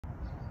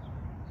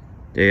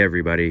Hey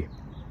everybody,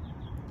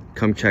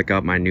 come check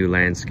out my new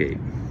landscape.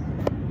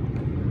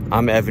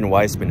 I'm Evan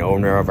Weissman,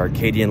 owner of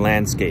Arcadian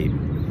Landscape.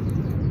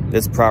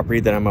 This property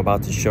that I'm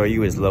about to show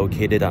you is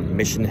located on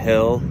Mission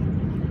Hill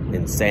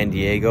in San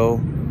Diego,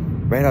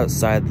 right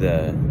outside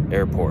the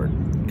airport.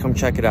 Come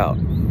check it out.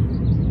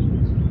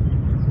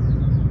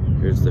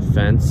 Here's the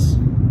fence,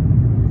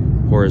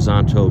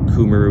 horizontal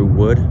Kumaru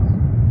wood,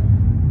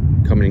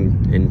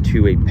 coming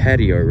into a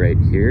patio right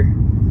here.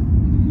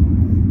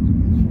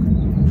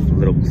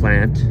 Little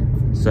plant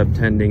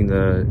subtending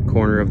the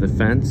corner of the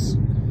fence.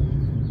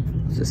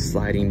 It's a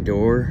sliding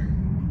door.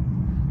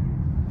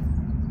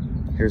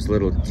 Here's a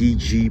little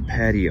DG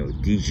patio.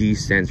 DG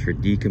stands for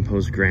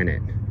decomposed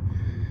granite.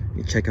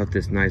 And check out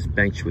this nice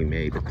bench we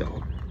made with the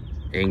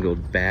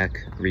angled back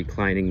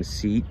reclining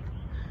seat.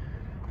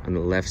 On the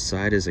left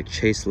side is a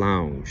chase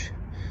lounge.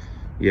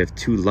 You have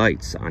two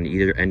lights on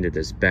either end of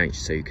this bench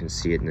so you can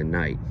see it in the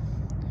night.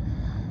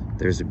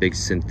 There's a big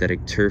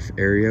synthetic turf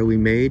area we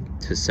made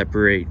to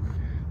separate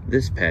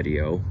this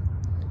patio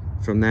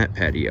from that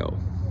patio.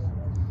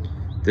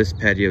 This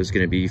patio is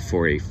going to be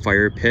for a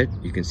fire pit.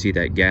 You can see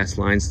that gas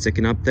line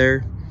sticking up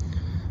there.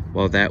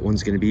 While that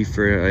one's going to be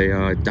for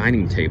a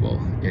dining table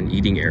and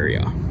eating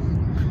area.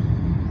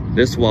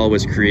 This wall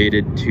was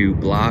created to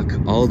block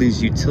all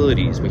these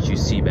utilities, which you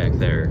see back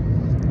there.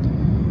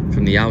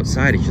 From the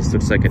outside, it just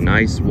looks like a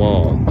nice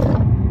wall.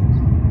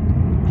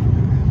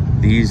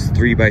 These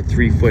 3 by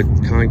 3 foot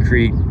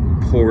concrete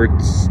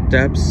poured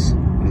steps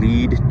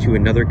lead to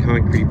another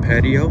concrete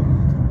patio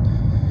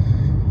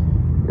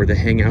where the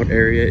hangout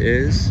area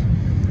is.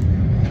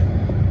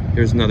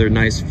 There's another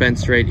nice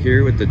fence right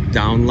here with the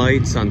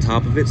downlights on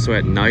top of it, so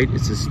at night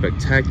it's a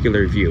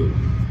spectacular view.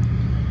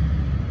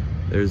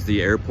 There's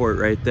the airport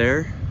right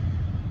there.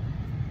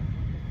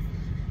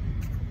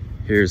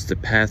 Here's the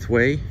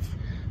pathway.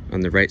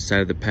 On the right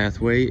side of the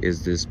pathway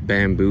is this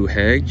bamboo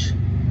hedge.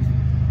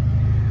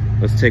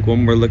 Let's take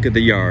one more look at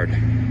the yard.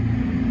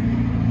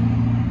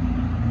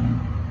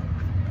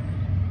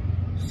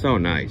 So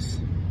nice,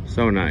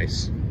 so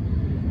nice.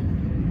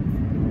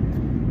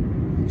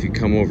 If you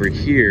come over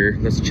here,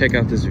 let's check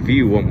out this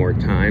view one more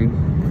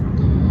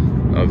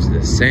time of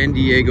the San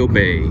Diego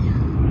Bay.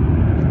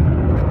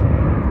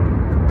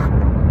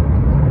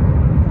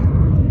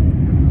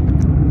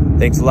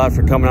 Thanks a lot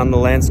for coming on the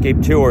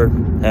landscape tour.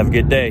 Have a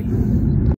good day.